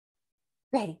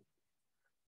Ready.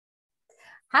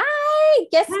 Hi,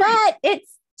 guess what?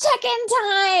 It's check-in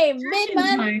time,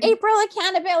 mid-month April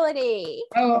accountability.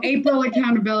 Oh, April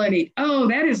accountability. Oh,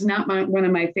 that is not one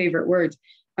of my favorite words.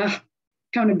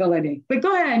 Accountability. But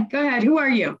go ahead. Who are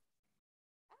you?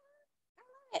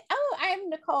 Oh, I'm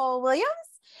Nicole Williams,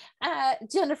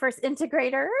 Jennifer's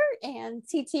integrator and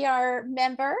TTR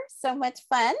member. So much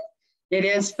fun. It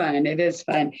is fun. And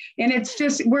it's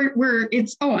just,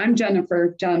 I'm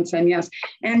Jennifer Johnson. Yes.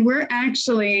 And we're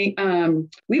actually,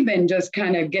 we've been just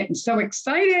kind of getting so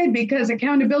excited because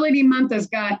Accountability Month has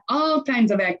got all kinds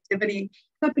of activity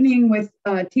happening with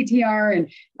TTR.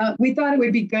 And we thought it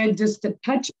would be good just to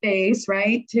touch base,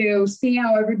 right? To see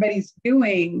how everybody's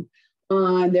doing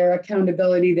on their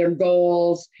accountability, their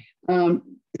goals,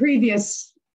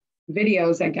 previous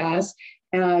videos, I guess.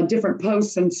 Different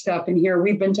posts and stuff in here.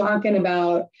 We've been talking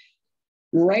about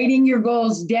writing your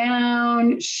goals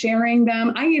down, sharing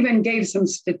them. I even gave some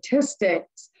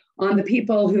statistics on the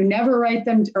people who never write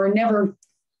them or never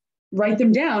write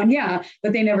them down. Yeah,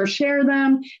 but they never share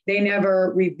them. They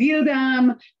never review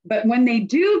them. But when they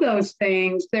do those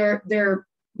things, their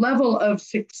level of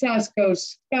success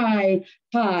goes sky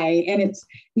high. And it's,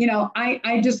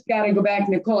 I just got to go back,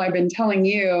 Nicole, I've been telling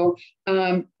you,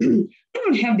 I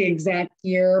don't have the exact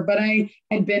year, but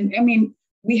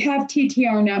we have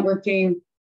TTR Networking,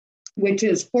 which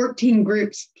is 14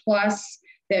 groups plus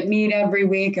that meet every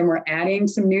week. And we're adding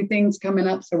some new things coming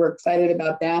up. So we're excited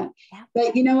about that. Yeah.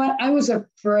 But you know what? I was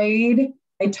afraid.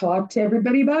 I talked to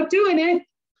everybody about doing it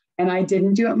and I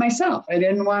didn't do it myself. I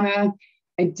did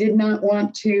not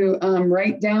want to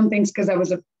write down things because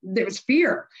there was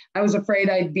fear. I was afraid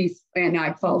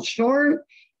I'd fall short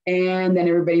and then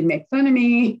everybody make fun of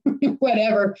me,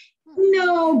 whatever.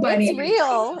 Nobody. It's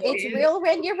real. It's real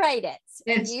when you write it.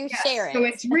 Share it. So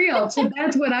it's real. So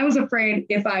that's what I was afraid.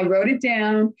 If I wrote it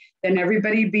down, then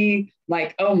everybody'd be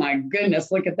like, oh my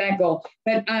goodness, look at that goal.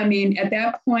 But at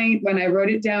that point, when I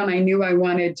wrote it down, I knew I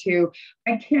wanted to.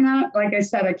 Like I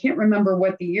said, I can't remember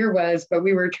what the year was, but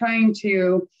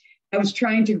I was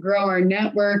trying to grow our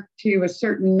network to a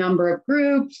certain number of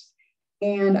groups.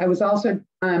 And I was also,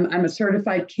 I'm a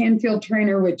certified Canfield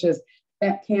trainer, which is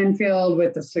at Canfield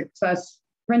with the Success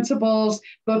Principles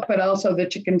book, but also the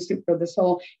Chicken Soup for the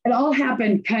Soul. It all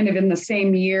happened kind of in the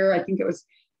same year. I think it was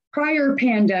prior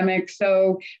pandemic.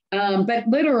 So, but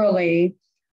literally,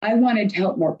 I wanted to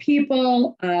help more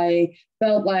people. I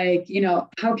felt like,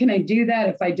 how can I do that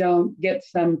if I don't get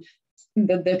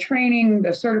the training,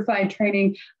 the certified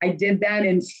training? I did that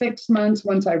in 6 months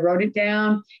once I wrote it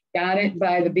down, got it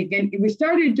by the beginning. We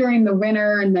started during the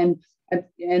winter and then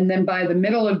by the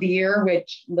middle of the year,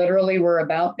 which literally we're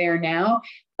about there now,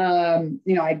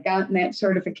 I'd gotten that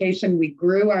certification. We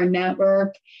grew our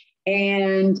network.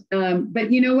 And,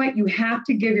 but you know what? You have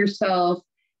to give yourself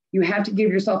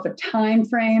a time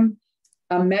frame,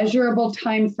 a measurable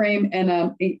time frame,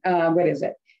 and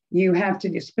you have to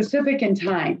do specific and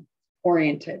time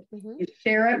oriented. Mm-hmm. You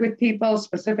share it with people,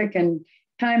 specific and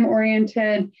time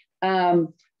oriented.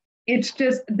 It's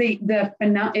just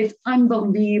it's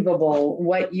unbelievable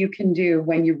what you can do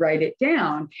when you write it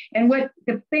down. And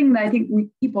the thing that I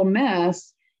think people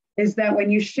miss is that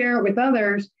when you share it with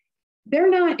others,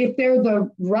 if they're the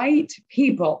right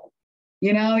people,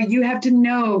 you have to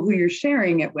know who you're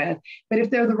sharing it with. But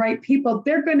if they're the right people,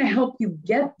 they're going to help you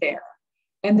get there.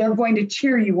 And they're going to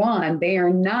cheer you on. They are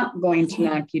not going to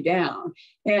knock you down.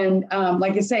 And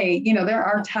like I say, there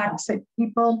are toxic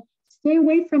people. Stay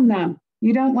away from them.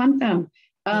 You don't want them.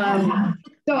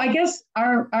 So I guess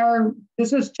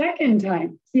this is check-in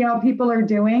time. See how people are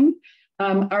doing.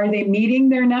 Are they meeting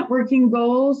their networking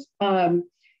goals? Do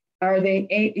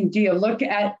you look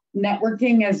at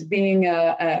networking as being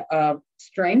a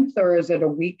strength or is it a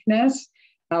weakness?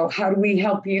 How do we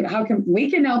help you?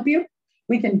 We can help you?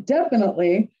 We can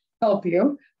definitely help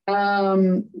you.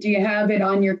 Do you have it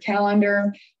on your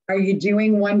calendar? Are you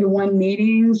doing one-to-one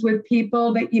meetings with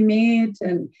people that you meet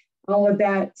and all of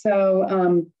that?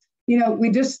 So,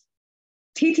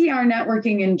 TTR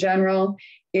Networking in general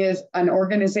is an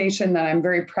organization that I'm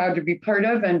very proud to be part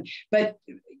of. But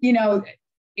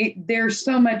there's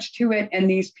so much to it, and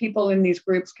these people in these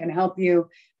groups can help you.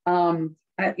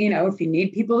 If you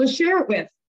need people to share it with,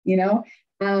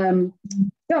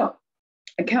 So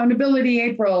Accountability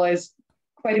April is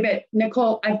quite a bit.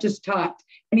 Nicole, I've just talked.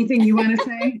 Anything you want to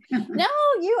say? No,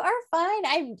 you are fine.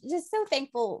 I'm just so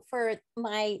thankful for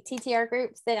my TTR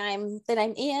groups that I'm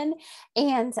in,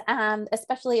 and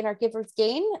especially in our Givers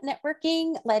Gain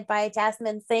networking led by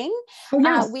Jasmine Singh. Oh,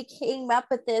 yes. We came up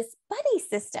with this buddy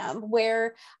system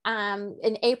where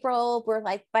in April we're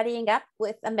like buddying up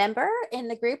with a member in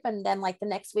the group, and then like the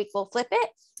next week we'll flip it.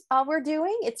 All we're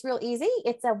doing, it's real easy.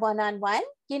 It's a one-on-one,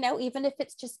 even if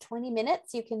it's just 20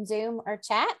 minutes, you can Zoom or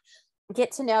chat,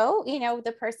 get to know,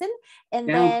 the person, and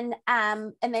then,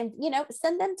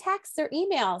 send them texts or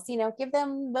emails, give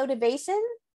them motivation.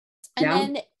 And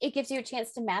then it gives you a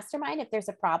chance to mastermind if there's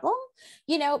a problem,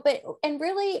 and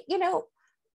really,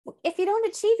 if you don't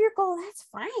achieve your goal, that's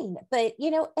fine. But,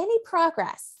 any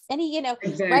progress,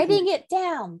 Exactly. writing it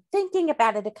down, thinking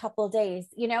about it a couple of days,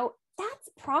 that's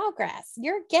progress.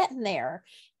 You're getting there.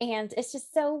 And it's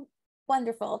just so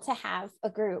wonderful to have a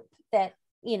group that,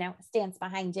 stands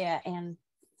behind you. And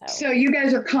so you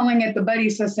guys are calling it the buddy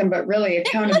system, but really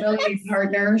accountability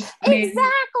partners.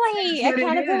 Exactly.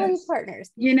 Accountability partners.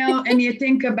 And you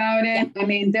think about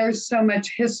it, there's so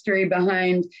much history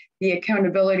behind the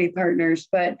accountability partners,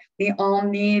 but we all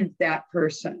need that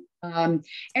person. And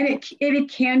it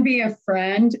can be a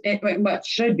friend. It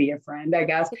should be a friend, I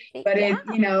guess. But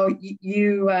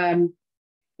you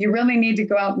really need to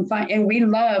go out and find. And we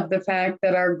love the fact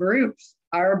that our groups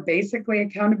are basically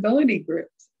accountability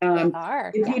groups.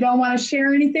 If you don't want to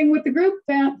share anything with the group,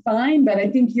 fine. But I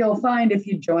think you'll find if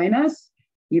you join us,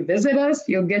 you visit us,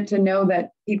 you'll get to know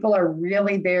that people are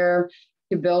really there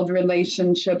to build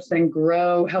relationships and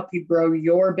help you grow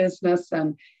your business.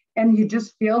 And you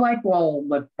just feel like, well,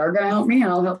 if they're going to help me,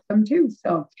 I'll help them too.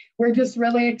 So we're just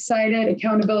really excited.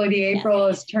 Accountability April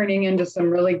is turning into some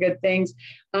really good things.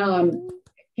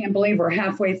 Can't believe we're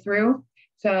halfway through.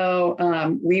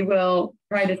 So we will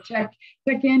try to check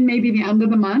in maybe the end of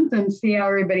the month and see how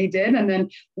everybody did. And then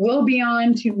we'll be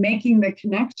on to making the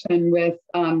connection with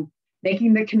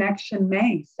Making the Connection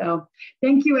May. So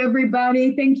thank you,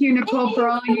 everybody. Thank you, Nicole, for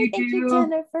all you do. Thank you,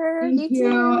 Jennifer. Thank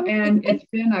you. And it's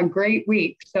been a great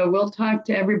week. So we'll talk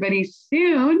to everybody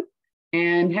soon,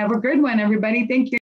 and have a good one, everybody. Thank you.